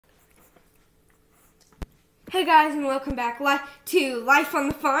Hey guys, and welcome back to Life on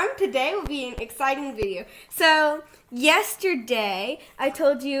the Farm. Today will be an exciting video. So, yesterday I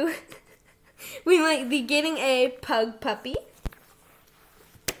told you we might be getting a pug puppy.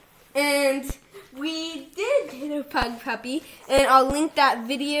 And we did get a pug puppy, and I'll link that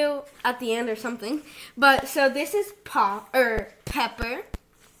video at the end or something. But, so this is Pepper.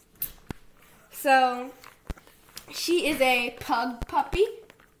 So, she is a pug puppy.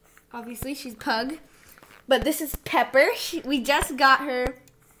 Obviously, she's pug. But this is Pepper. We just got her,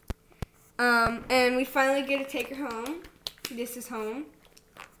 and we finally get to take her home. This is home.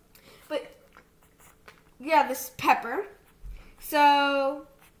 But, yeah, this is Pepper. So,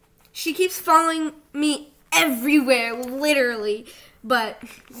 she keeps following me everywhere, literally. But,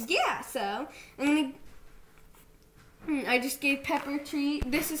 yeah, so, I just gave Pepper a treat.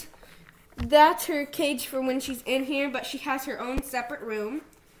 That's her cage for when she's in here, but she has her own separate room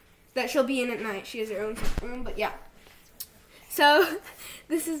that she'll be in at night. She has her own room, but yeah. So,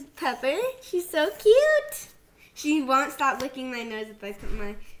 this is Pepper. She's so cute. She won't stop licking my nose if I put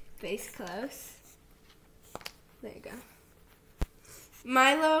my face close. There you go.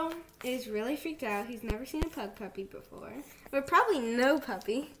 Milo is really freaked out. He's never seen a pug puppy before. Or probably no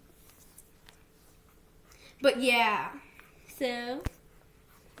puppy. But yeah. So,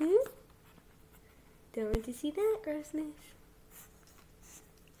 don't want to see that grossness.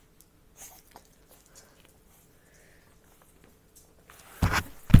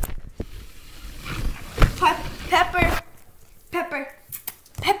 Pepper.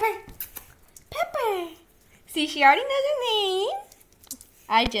 See, she already knows her name.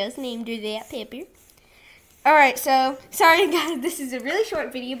 I just named her that, Pepper. Alright, so, sorry guys, this is a really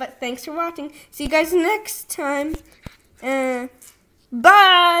short video, but thanks for watching. See you guys next time.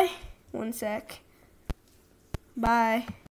 Bye. One sec. Bye.